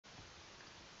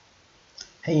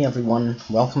Hey everyone,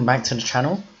 welcome back to the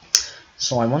channel.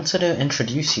 So I wanted to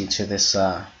introduce you to this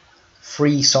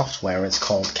free software. It's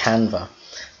called Canva,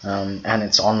 and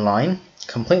it's online,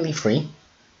 completely free,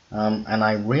 and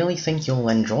I really think you'll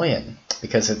enjoy it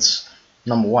because it's,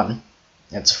 number one,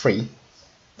 it's free.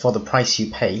 For the price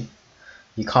you pay,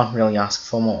 you can't really ask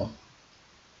for more.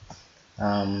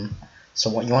 So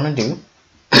what you want to do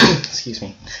excuse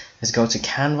me, is go to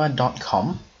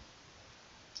canva.com.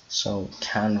 So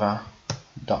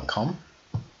canva.com,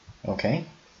 okay,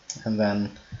 and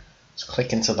then just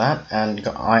click into that, and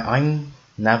I'm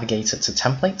navigated to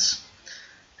templates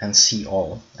and see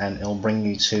all, and it'll bring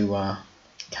you to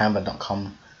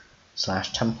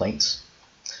canva.com/templates.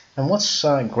 And what's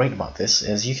great about this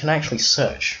is you can actually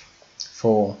search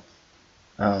for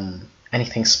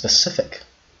anything specific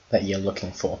that you're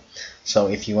looking for. So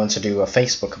if you want to do a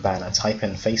Facebook banner, type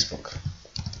in Facebook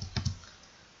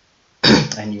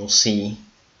and you'll see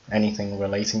anything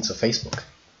relating to Facebook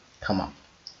come up,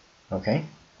 okay?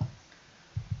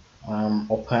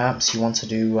 Or perhaps you want to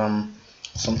do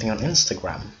something on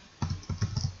Instagram.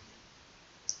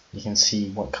 You can see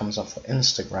what comes up for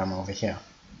Instagram over here,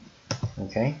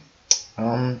 okay?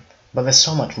 But there's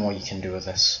so much more you can do with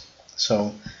this.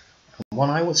 So what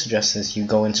I would suggest is you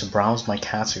go into Browse My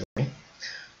Category,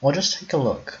 or just take a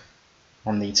look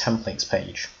on the templates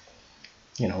page.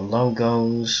 You know,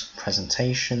 logos,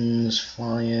 presentations,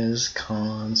 flyers,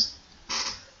 cards,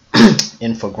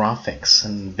 infographics,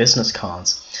 and business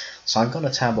cards. So I've got a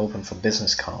tab open for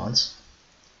business cards,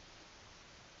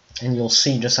 and you'll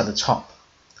see just at the top,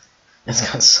 it's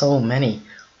got so many,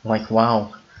 like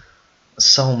wow,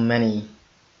 so many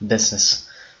business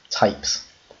types.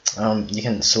 You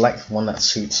can select one that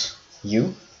suits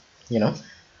you,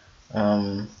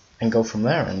 and go from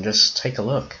there and just take a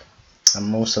look. And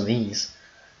most of these,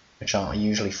 which are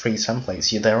usually free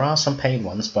templates, there are some paid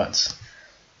ones, but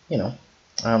go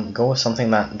with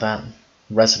something that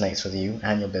resonates with you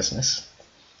and your business.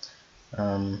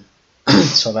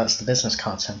 So that's the business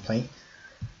card template,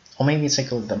 or maybe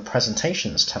take a look at the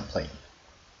presentations template,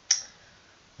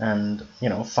 and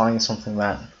find something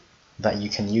that you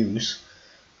can use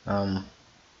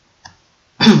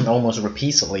almost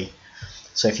repeatedly.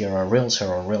 So if you're a realtor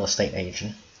or a real estate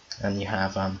agent and you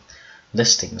have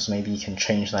listings, maybe you can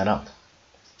change that up.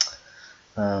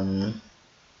 Or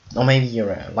maybe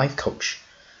you're a life coach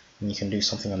and you can do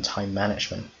something on time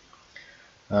management,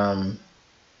 or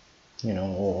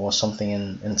something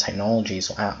in technologies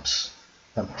or apps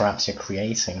that perhaps you're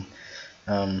creating,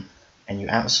 and you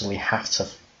absolutely have to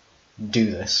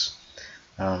do this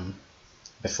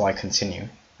before I continue.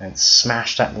 And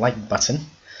smash that like button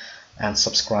and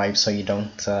subscribe so you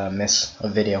don't miss a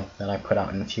video that I put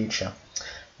out in the future.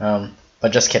 But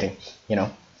just kidding,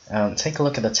 take a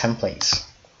look at the templates,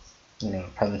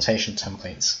 presentation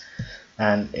templates.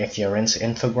 And if you're into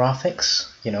infographics,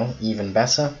 even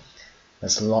better.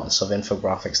 There's lots of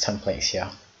infographics templates here.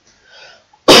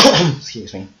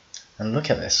 Excuse me. And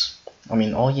look at this. I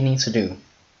mean, all you need to do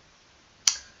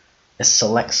is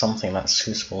select something that's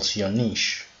suitable to your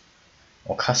niche,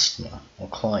 or customer, or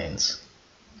clients,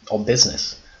 or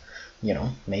business.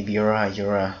 Maybe you're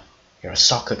a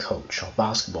soccer coach or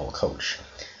basketball coach.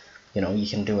 You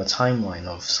can do a timeline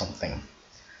of something,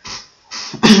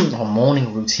 or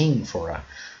morning routine for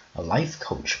a life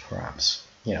coach, perhaps.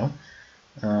 There's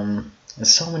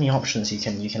so many options you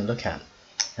can look at,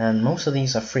 and most of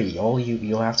these are free. All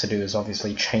you'll have to do is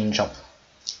obviously change up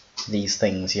these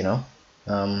things,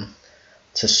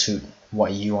 to suit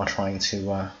what you are trying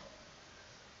to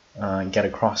get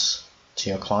across to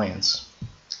your clients.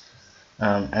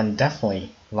 And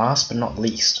definitely, last but not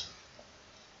least,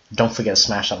 don't forget to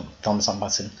smash that thumbs up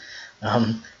button,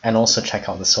 and also check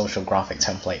out the social graphic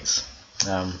templates.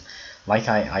 Like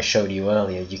I showed you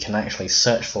earlier, you can actually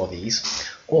search for these,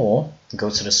 or go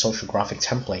to the social graphic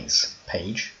templates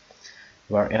page,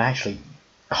 where it actually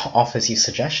offers you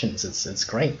suggestions. It's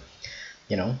great.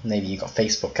 Maybe you got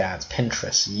Facebook ads,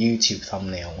 Pinterest, YouTube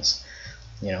thumbnails.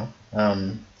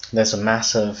 There's a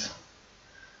massive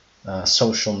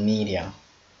social media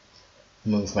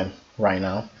movement right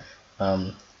now.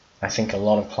 I think a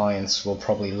lot of clients will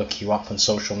probably look you up on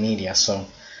social media, so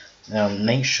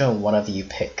make sure whatever you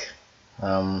pick,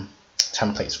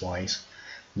 templates wise,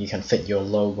 you can fit your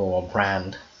logo or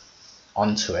brand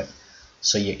onto it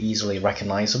so you're easily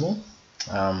recognizable.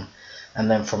 And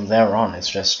then from there on, it's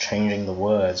just changing the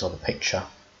words or the picture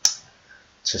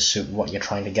to suit what you're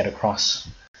trying to get across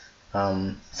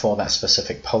for that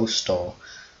specific post or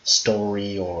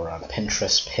story or a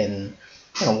Pinterest pin,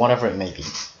 whatever it may be.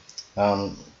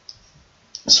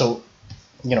 So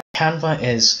Canva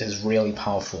is really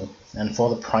powerful, and for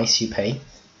the price you pay,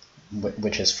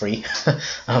 which is free,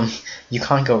 you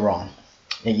can't go wrong.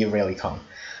 You really can't.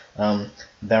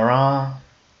 There are,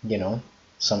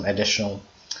 some additional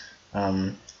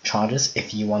charges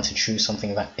if you want to choose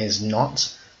something that is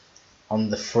not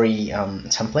on the free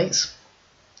templates,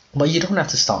 but you don't have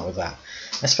to start with that,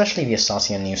 especially if you're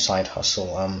starting a new side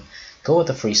hustle. Go with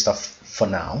the free stuff for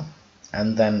now,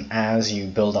 and then as you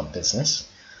build up business,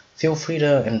 feel free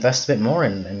to invest a bit more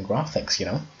in graphics,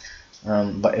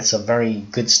 but it's a very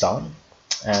good start,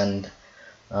 and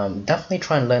definitely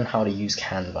try and learn how to use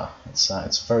Canva. It's a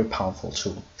very powerful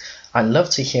tool. I'd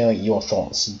love to hear your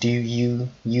thoughts. Do you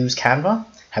use Canva?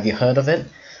 Have you heard of it?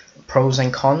 Pros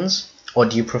and cons? Or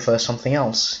do you prefer something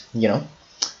else?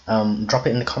 Drop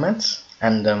it in the comments,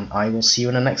 and I will see you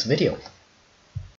in the next video.